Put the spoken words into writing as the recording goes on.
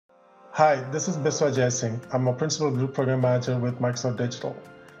Hi, this is Biswa Jaysingh. I'm a Principal Group Program Manager with Microsoft Digital.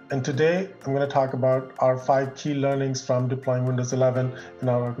 And today I'm going to talk about our 5 key learnings from deploying Windows 11 in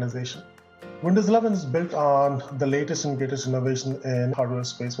our organization. Windows 11 is built on the latest and greatest innovation in hardware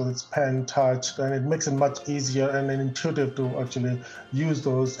space with its pen, touch, and it makes it much easier and intuitive to actually use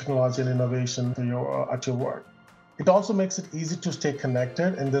those technology and innovation at your work. It also makes it easy to stay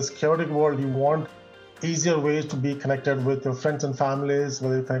connected. In this chaotic world, you want easier ways to be connected with your friends and families,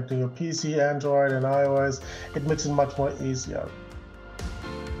 whether you're connecting your PC, Android, and iOS. It makes it much more easier.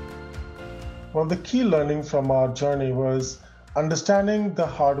 One of the key learning from our journey was understanding the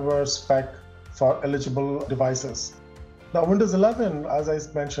hardware spec for eligible devices. Now, Windows 11, as I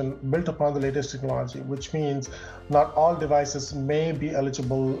mentioned, built upon the latest technology, which means not all devices may be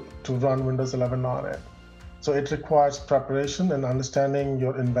eligible to run Windows 11 on it. So it requires preparation and understanding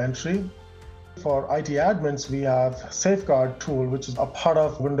your inventory. For IT admins, we have Safeguard tool, which is a part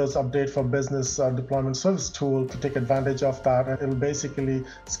of Windows Update for Business deployment service tool to take advantage of that. And it'll basically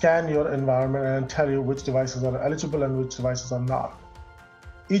scan your environment and tell you which devices are eligible and which devices are not.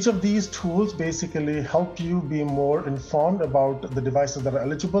 Each of these tools basically help you be more informed about the devices that are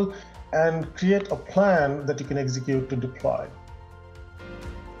eligible and create a plan that you can execute to deploy.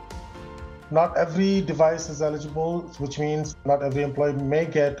 Not every device is eligible, which means not every employee may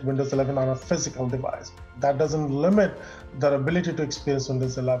get Windows 11 on a physical device. That doesn't limit their ability to experience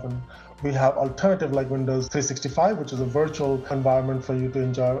Windows 11. We have alternative like Windows 365, which is a virtual environment for you to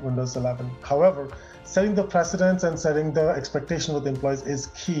enjoy Windows 11. However, setting the precedents and setting the expectation with employees is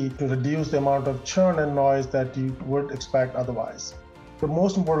key to reduce the amount of churn and noise that you would expect otherwise. The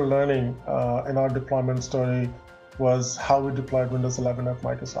most important learning in our deployment story was how we deployed Windows 11 at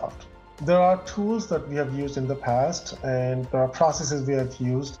Microsoft. There are tools that we have used in the past and there are processes we have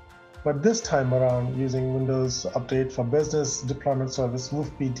used, but this time around using Windows Update for Business deployment service,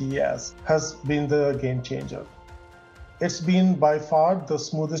 WoofBDS, has been the game changer. It's been by far the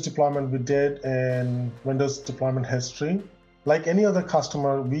smoothest deployment we did in Windows deployment history. Like any other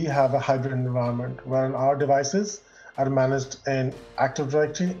customer, we have a hybrid environment wherein our devices are managed in Active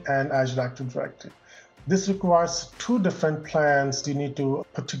Directory and Azure Active Directory. This requires 2 different plans you need to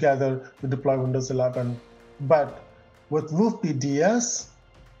put together to deploy Windows 11. But with WoofBDS,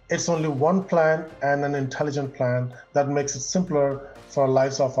 it's only one plan and an intelligent plan that makes it simpler for the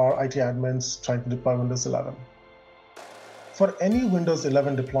lives of our IT admins trying to deploy Windows 11. For any Windows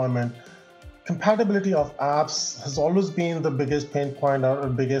 11 deployment, compatibility of apps has always been the biggest pain point or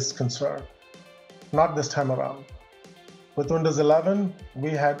biggest concern. Not this time around. With Windows 11,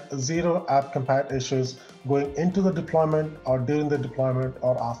 we had 0 app compat issues going into the deployment or during the deployment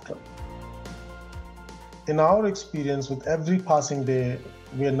or after. In our experience, with every passing day,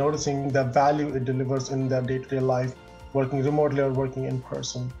 we are noticing the value it delivers in their day-to-day life, working remotely or working in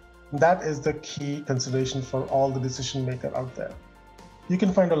person. That is the key consideration for all the decision makers out there. You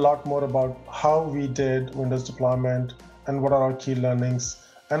can find a lot more about how we did Windows deployment and what are our key learnings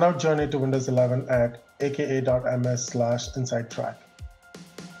and our journey to Windows 11 at aka.ms/insidetrack.